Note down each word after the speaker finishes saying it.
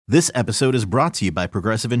This episode is brought to you by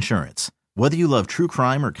Progressive Insurance. Whether you love true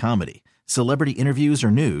crime or comedy, celebrity interviews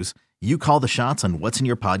or news, you call the shots on what's in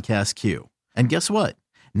your podcast queue. And guess what?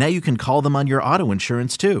 Now you can call them on your auto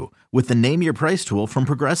insurance too with the Name Your Price tool from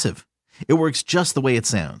Progressive. It works just the way it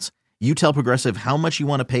sounds. You tell Progressive how much you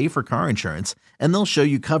want to pay for car insurance, and they'll show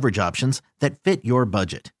you coverage options that fit your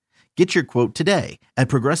budget. Get your quote today at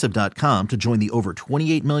Progressive.com to join the over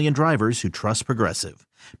 28 million drivers who trust Progressive.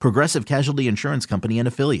 Progressive Casualty Insurance Company and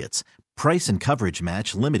Affiliates. Price and coverage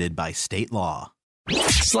match limited by state law.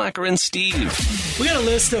 Slacker and Steve. We got a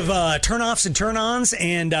list of turn-offs and turn-ons,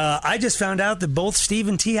 and I just found out that both Steve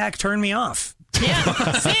and T-Hack turned me off. Yeah,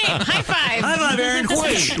 same. High five. High five, Aaron.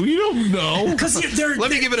 Wait. We don't know. Let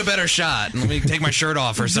me give it a better shot. Let me take my shirt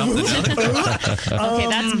off or something. Okay,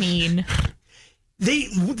 that's mean.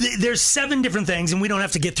 There's 7 different things, and we don't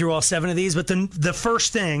have to get through all 7 of these, but the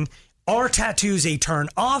first thing, are tattoos a turn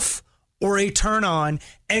off or a turn on?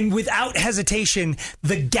 And without hesitation,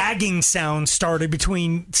 the gagging sound started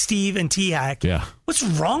between Steve and T-Hack. Yeah. What's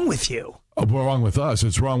wrong with you? What's wrong with us?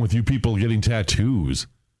 It's wrong with you people getting tattoos.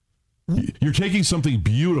 You're taking something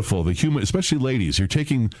beautiful, the human, especially ladies. You're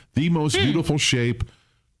taking the most beautiful shape,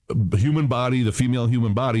 human body, the female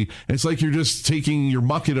human body. And it's like you're just you're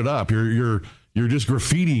mucking it up. You're just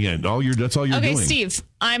graffitiing it. That's all you're doing. Okay, Steve,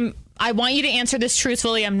 I want you to answer this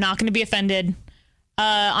truthfully. I'm not going to be offended.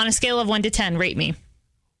 On a scale of 1 to 10, rate me.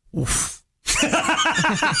 Oof.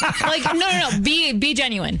 No. Be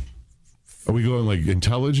genuine. Are we going like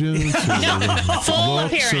intelligence? No, full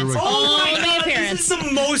appearance. Only appearance. This is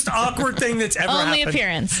the most awkward thing that's ever happened. Only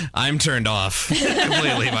appearance. I'm turned off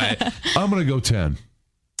completely by it. I'm going to go 10.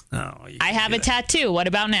 Oh, I have a tattoo. What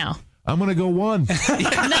about now? I'm going to go 1.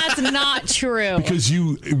 That's not true. Because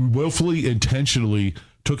you willfully, intentionally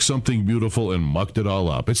took something beautiful and mucked it all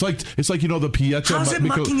up. It's like the Pieta. How's it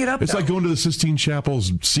mucking it up? It's like going to the Sistine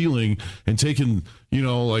Chapel's ceiling and taking,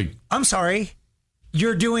 I'm sorry.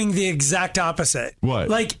 You're doing the exact opposite. What?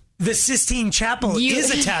 Like the Sistine Chapel is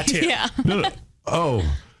a tattoo. Yeah. No. Oh.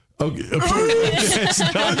 Okay. This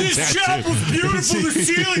chapel's beautiful. The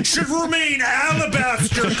ceiling should remain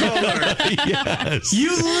alabaster color. Yes.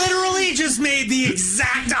 You literally just made the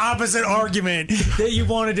exact opposite argument that you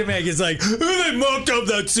wanted to make. It's like, they mucked up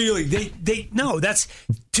that ceiling. No, that's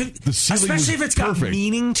especially if it's got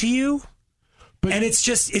meaning to you. But, and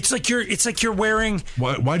it's like you're wearing.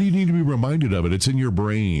 Why do you need to be reminded of it? It's in your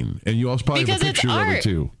brain, and you also probably have a picture of it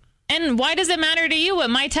too. And why does it matter to you what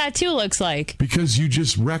my tattoo looks like? Because you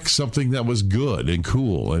just wrecked something that was good and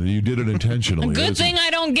cool, and you did it intentionally. Good thing I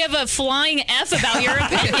don't give a flying F about your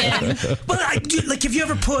opinion. But have you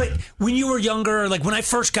ever when you were younger, like when I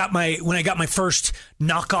got my first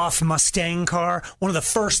knockoff Mustang car, one of the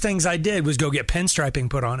first things I did was go get pinstriping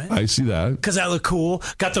put on it. I see that. Because that looked cool.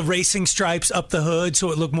 Got the racing stripes up the hood so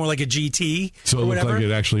it looked more like a GT. So it looked like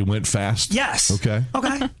it actually went fast? Yes. Okay.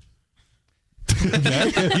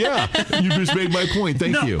 Yeah, you just made my point.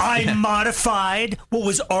 Thank you. I modified what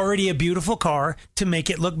was already a beautiful car to make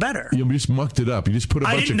it look better. You just mucked it up. You just put a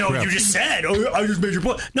bunch of crap. I didn't know what you just said. I just made your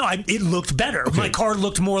point. No, it looked better. Okay. My car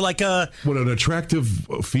looked more like a... When an attractive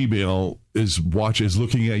female is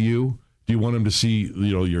looking at you, do you want them to see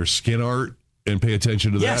your skin art and pay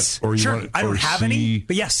attention to that? Or sure. I don't have any,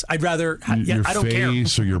 but yes, I'd rather... your I don't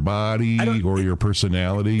face care. Or your body or your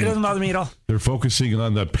personality. It doesn't bother me at all. They're focusing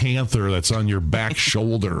on the panther that's on your back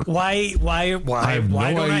shoulder. Why I have no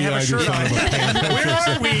don't idea I have a shirt on? Where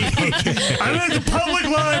are we? I'm at the public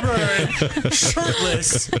library,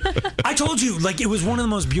 shirtless. I told you, it was one of the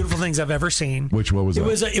most beautiful things I've ever seen. What was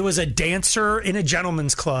that? It was a dancer in a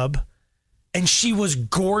gentleman's club. And she was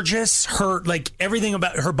gorgeous. Everything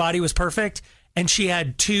about her body was perfect. And she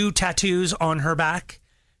had 2 tattoos on her back.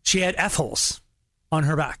 She had F-holes on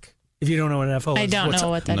her back. If you don't know what an F-hole is. I don't know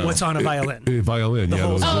what that is. What's on a violin? A violin, yeah.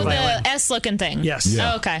 The S-looking thing. Yes.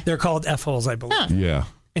 Yeah. Oh, okay. They're called F-holes, I believe. Huh. Yeah.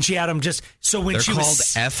 And she had them just... So when they're she called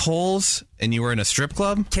was... F-holes, and you were in a strip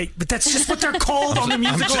club? Okay, but that's just what they're called on the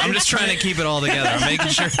musical. I'm just trying to keep it all together. I'm making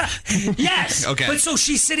sure. Yes. Okay. But so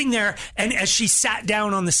she's sitting there, and as she sat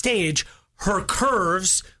down on the stage... Her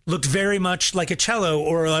curves looked very much like a cello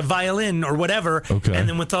or a violin or whatever. Okay. And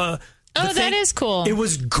then with the that is cool. It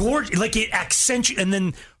was gorgeous. It accentuated. And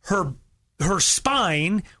then her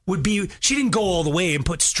spine would be. She didn't go all the way and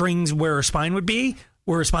put strings where her spine would be,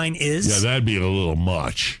 where her spine is. Yeah, that'd be a little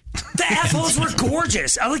much. The F-holes were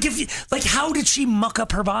gorgeous. How did she muck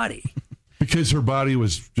up her body? Because her body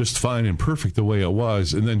was just fine and perfect the way it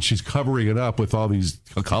was, and then she's covering it up with all these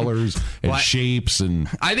colors and shapes. And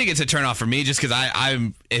I think it's a turnoff for me, just because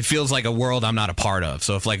it feels like a world I'm not a part of.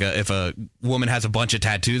 So if a woman has a bunch of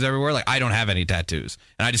tattoos everywhere, I don't have any tattoos,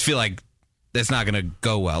 and I just feel like that's not going to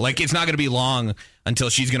go well. Like, it's not going to be long until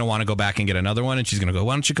she's going to want to go back and get another one, and she's going to go,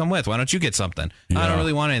 why don't you come with? Why don't you get something? I don't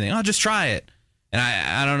really want anything. Oh, just try it. And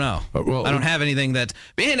I don't know. I don't have anything that...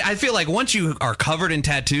 Man, I feel like once you are covered in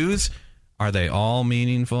tattoos, are they all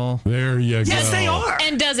meaningful? There you go. Yes, they are.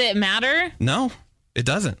 And does it matter? No, it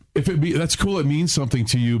doesn't. That's cool. It means something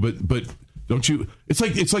to you, but don't you? It's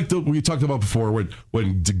like we talked about before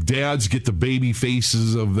when dads get the baby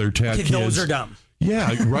faces of their kids. Those are dumb.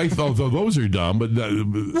 Yeah, right. Although those are dumb, but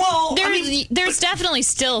there's definitely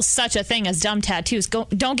still such a thing as dumb tattoos.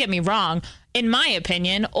 Don't get me wrong. In my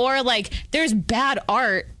opinion, or like there's bad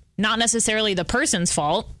art, not necessarily the person's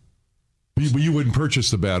fault. But you wouldn't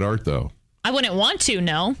purchase the bad art, though. I wouldn't want to,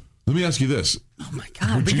 no. Let me ask you this. Oh, my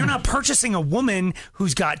God. But you're not purchasing a woman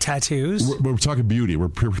who's got tattoos. We're talking beauty. We're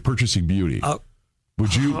purchasing beauty.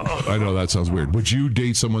 Would you, I know that sounds weird. Would you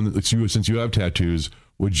date someone, since you have tattoos,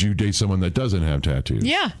 would you date someone that doesn't have tattoos?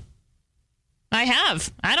 Yeah. I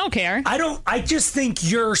have. I don't care. I just think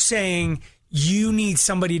you're saying you need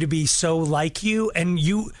somebody to be so like you, and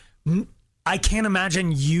I can't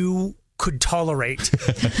imagine you could tolerate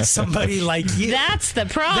somebody like you. That's the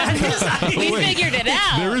problem. We figured it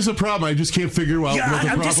out. There is a problem. I just can't figure out what the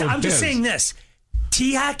problem is. I'm just saying this.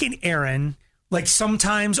 T-Hack and Aaron, like,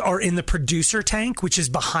 sometimes are in the producer tank, which is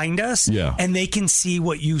behind us, and they can see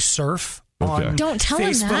what you surf on Don't tell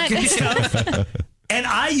Facebook him and stuff. And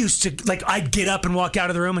I used to, like, I'd get up and walk out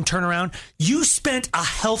of the room and turn around. You spent a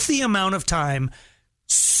healthy amount of time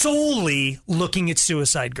solely looking at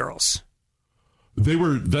Suicide Girls.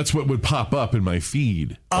 That's what would pop up in my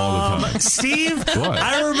feed all the time. Steve,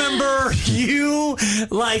 I remember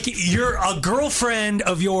a girlfriend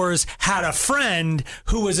of yours had a friend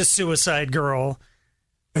who was a suicide girl.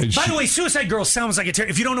 By the way, Suicide Girl sounds like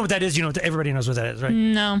if you don't know what that is, everybody knows what that is, right?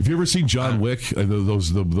 No. Have you ever seen John Wick?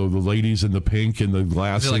 Those the ladies in the pink and the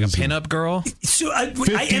glasses. Is it like a pinup girl? So,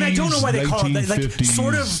 and I don't know why they call it that. Like,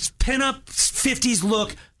 sort of pinup 50s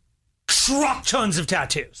look, truck tons of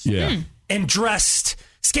tattoos. Yeah. And dressed,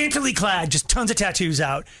 scantily clad, just tons of tattoos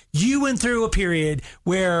out. You went through a period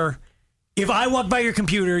where if I walked by your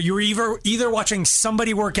computer, you were either watching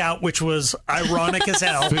somebody work out, which was ironic as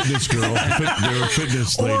hell. Fitness girl. They were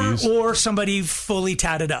fitness ladies. Or somebody fully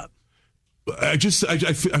tatted up. I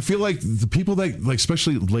feel like the people that, like,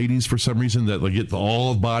 especially ladies for some reason, that like get the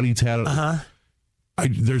all body tattoo.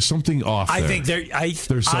 There's something off there. I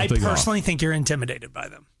personally think you're intimidated by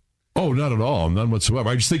them. Oh, not at all. None whatsoever.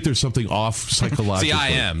 I just think there's something off psychologically. See,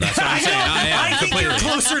 I am. That's what I'm saying. I think you're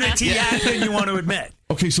closer to T-Hack than you want to admit.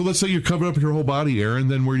 Okay, so let's say you're covering up your whole body, Aaron.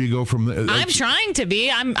 Then where do you go from there? I'm trying to be.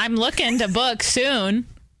 I'm looking to book soon.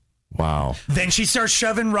 Wow. Then she starts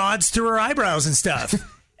shoving rods through her eyebrows and stuff.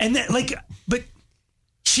 And then, but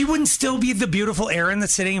she wouldn't still be the beautiful Aaron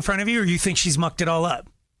that's sitting in front of you, or you think she's mucked it all up?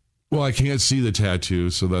 Well, I can't see the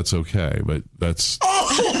tattoo, so that's okay. But that's...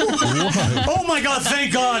 Oh, my God.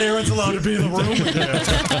 Thank God Aaron's allowed to be in the room.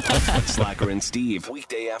 Slacker and Steve,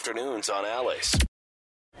 weekday afternoons on Alice.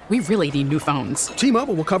 We really need new phones.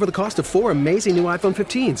 T-Mobile will cover the cost of 4 amazing new iPhone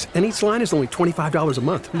 15s, and each line is only $25 a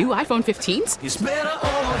month. New iPhone 15s? It's better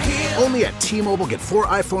over here. Only at T-Mobile, get 4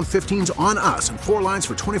 iPhone 15s on us and 4 lines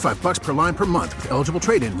for $25 per line per month with eligible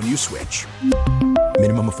trade-in when you switch.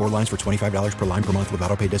 Minimum of 4 lines for $25 per line per month with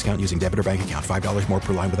autopay discount using debit or bank account. $5 more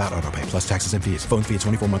per line without autopay, plus taxes and fees. Phone fee at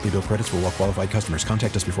 24 monthly bill credits for well-qualified customers.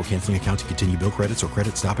 Contact us before canceling account to continue bill credits or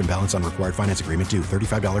credit stop and balance on required finance agreement due.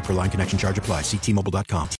 $35 per line connection charge applies. See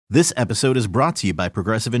T-Mobile.com. This episode is brought to you by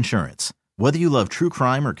Progressive Insurance. Whether you love true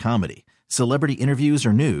crime or comedy, celebrity interviews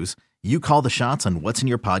or news, you call the shots on what's in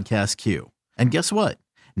your podcast queue. And guess what?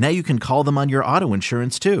 Now you can call them on your auto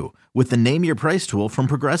insurance too with the Name Your Price tool from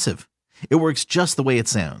Progressive. It works just the way it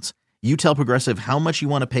sounds. You tell Progressive how much you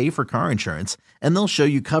want to pay for car insurance, and they'll show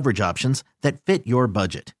you coverage options that fit your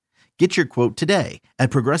budget. Get your quote today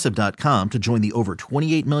at Progressive.com to join the over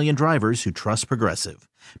 28 million drivers who trust Progressive.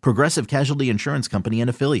 Progressive Casualty Insurance Company and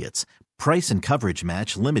Affiliates. Price and coverage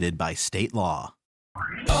match limited by state law.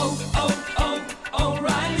 O'Reilly.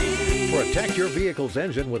 Protect your vehicle's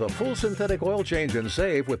engine with a full synthetic oil change and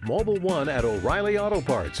save with Mobil 1 at O'Reilly Auto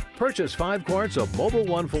Parts. Purchase 5 quarts of Mobil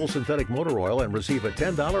 1 full synthetic motor oil and receive a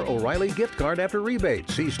 $10 O'Reilly gift card after rebate.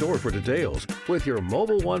 See store for details. With your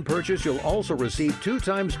Mobil 1 purchase, you'll also receive 2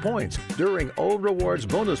 times points during Old Rewards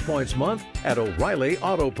Bonus Points Month at O'Reilly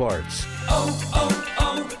Auto Parts.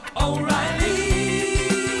 O'Reilly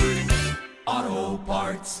Auto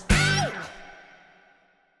Parts.